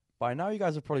By now, you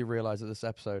guys have probably realized that this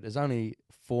episode is only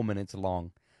 4 minutes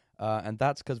long, and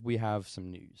that's because we have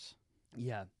some news.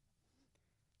 Yeah.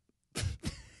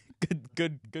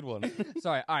 Good one.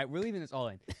 Sorry. All right, we're leaving this all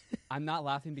in. I'm not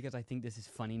laughing because I think this is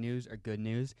funny news or good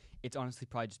news. It's honestly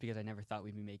probably just because I never thought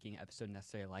we'd be making an episode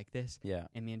necessarily like this. Yeah.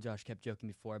 And me and Josh kept joking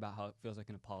before about how it feels like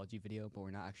an apology video, but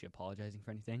we're not actually apologizing for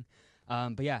anything.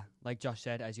 But yeah, like Josh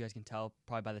said, as you guys can tell,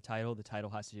 probably by the title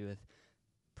has to do with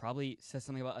probably says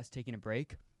something about us taking a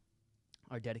break.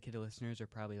 Our dedicated listeners are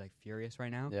probably like furious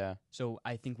right now. Yeah. So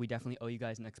I think we definitely owe you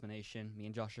guys an explanation. Me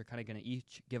and Josh are kind of going to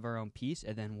each give our own piece,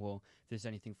 and then if there's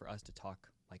anything for us to talk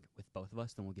like with both of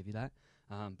us, then we'll give you that.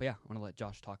 But yeah, I want to let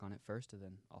Josh talk on it first, and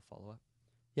then I'll follow up.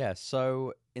 Yeah.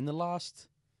 So in the last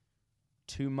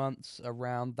 2 months,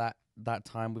 around that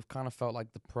time, we've kind of felt like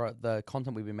the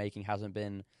content we've been making hasn't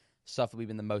been stuff that we've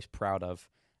been the most proud of.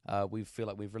 We feel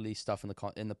like we've released stuff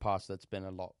in the past that's been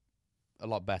a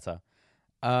lot better.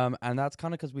 And that's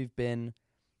kind of because we've been,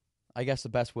 I guess the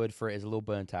best word for it is a little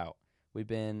burnt out. We've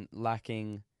been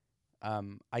lacking,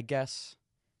 I guess,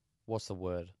 what's the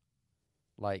word?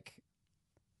 Like,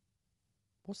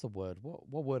 what's the word?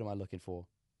 What word am I looking for?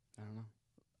 I don't know.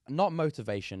 Not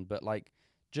motivation, but like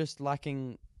just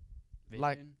lacking,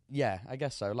 Vision? yeah, I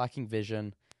guess so. Lacking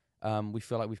vision. We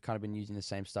feel like we've kind of been using the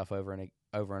same stuff over and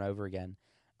over again.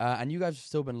 And you guys have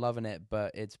still been loving it,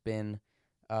 but it's been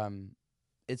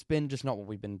just not what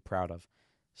we've been proud of.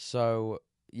 So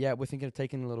yeah, we're thinking of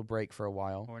taking a little break for a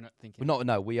while. Or we're not thinking.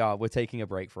 We're taking a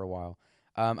break for a while.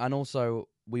 And also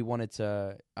we wanted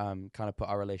to kind of put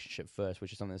our relationship first,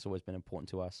 which is something that's always been important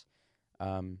to us.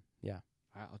 Yeah.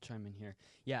 All right, I'll chime in here.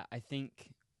 Yeah, I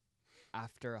think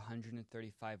after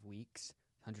 135 weeks,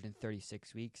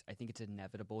 136 weeks, I think it's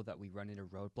inevitable that we run into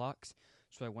roadblocks.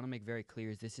 So I want to make very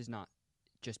clear this is not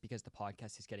just because the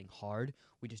podcast is getting hard.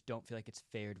 We just don't feel like it's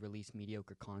fair to release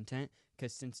mediocre content,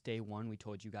 because since day one we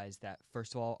told you guys that,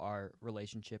 first of all, our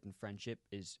relationship and friendship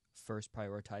is first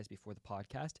prioritized before the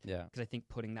podcast. Yeah. Because I think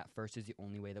putting that first is the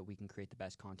only way that we can create the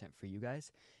best content for you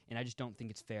guys. And I just don't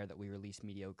think it's fair that we release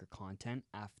mediocre content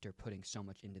after putting so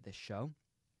much into this show.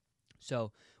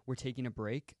 So we're taking a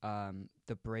break.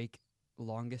 The break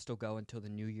longest will go until the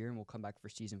new year, and we'll come back for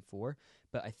season 4.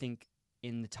 But I think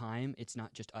in the time, it's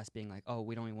not just us being like, oh,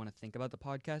 we don't even want to think about the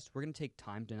podcast. We're going to take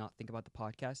time to not think about the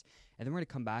podcast, and then we're going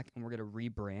to come back and we're going to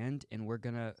rebrand, and we're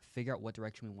going to figure out what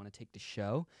direction we want to take the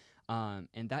show.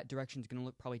 And that direction is going to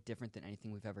look probably different than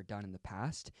anything we've ever done in the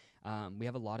past. We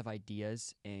have a lot of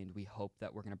ideas, and we hope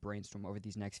that we're going to brainstorm over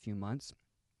these next few months.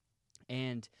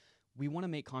 And we want to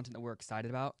make content that we're excited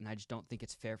about, and I just don't think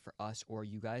it's fair for us or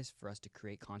you guys for us to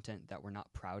create content that we're not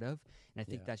proud of. And I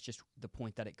think that's just the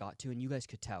point that it got to. And you guys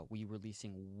could tell we were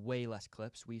releasing way less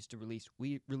clips. We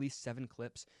released 7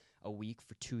 clips a week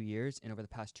for 2 years, and over the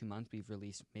past 2 months, we've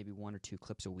released maybe 1 or 2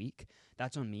 clips a week.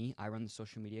 That's on me. I run the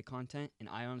social media content, and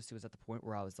I honestly was at the point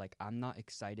where I was like, I'm not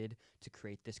excited to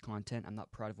create this content. I'm not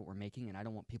proud of what we're making, and I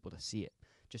don't want people to see it,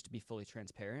 just to be fully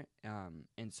transparent.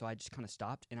 And so I just kind of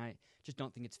stopped, and I just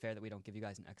don't think it's fair that we don't give you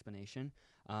guys an explanation.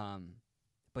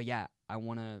 But yeah, I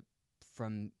want to,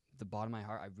 from the bottom of my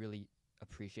heart, I really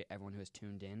appreciate everyone who has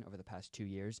tuned in over the past 2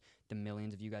 years. The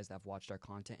millions of you guys that have watched our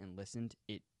content and listened,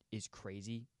 it is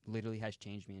crazy. Literally has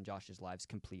changed me and Josh's lives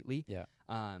completely. Yeah.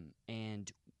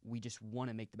 And we just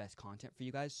want to make the best content for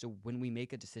you guys. So when we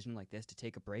make a decision like this to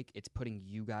take a break, it's putting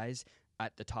you guys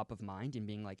at the top of mind and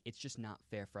being like, it's just not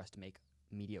fair for us to make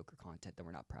mediocre content that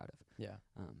we're not proud of. Yeah.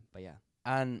 But yeah.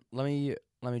 And let me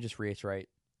just reiterate,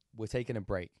 we're taking a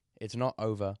break. It's not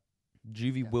over.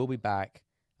 Juvie will be back.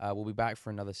 We'll be back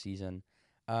for another season.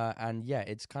 And yeah,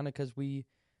 it's kind of because we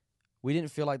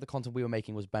didn't feel like the content we were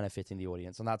making was benefiting the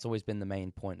audience. And that's always been the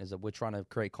main point, is that we're trying to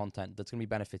create content that's going to be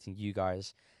benefiting you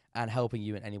guys and helping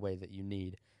you in any way that you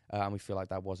need. And we feel like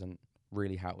that wasn't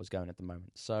really how it was going at the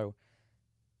moment. So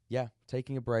yeah,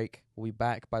 taking a break. We'll be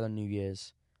back by the New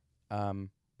Year's.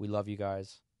 We love you guys.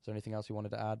 Is there anything else you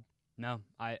wanted to add? No,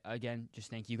 I, again, just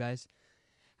thank you guys.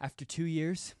 After 2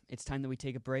 years, it's time that we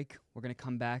take a break. We're going to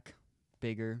come back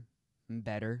bigger and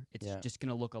better. It's just going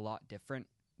to look a lot different.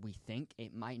 We think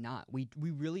it might not. We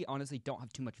really honestly don't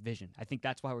have too much vision. I think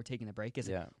that's why we're taking the break.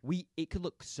 It could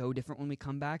look so different when we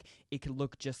come back. It could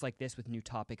look just like this with new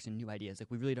topics and new ideas. Like,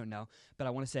 we really don't know. But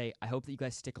I want to say, I hope that you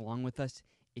guys stick along with us.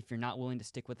 If you're not willing to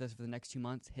stick with us for the next 2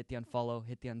 months, hit the unfollow,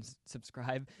 hit the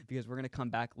unsubscribe, because we're going to come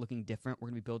back looking different. We're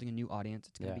going to be building a new audience.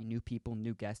 It's going to be new people,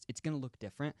 new guests. It's going to look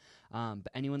different. But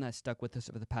anyone that's stuck with us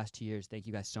over the past 2 years, thank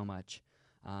you guys so much.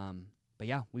 But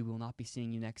yeah, we will not be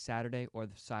seeing you next Saturday or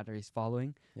the Saturdays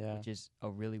following, which is a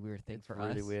really weird thing for us.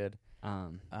 It's really weird.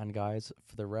 And guys,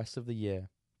 for the rest of the year,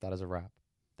 that is a wrap.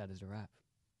 That is a wrap.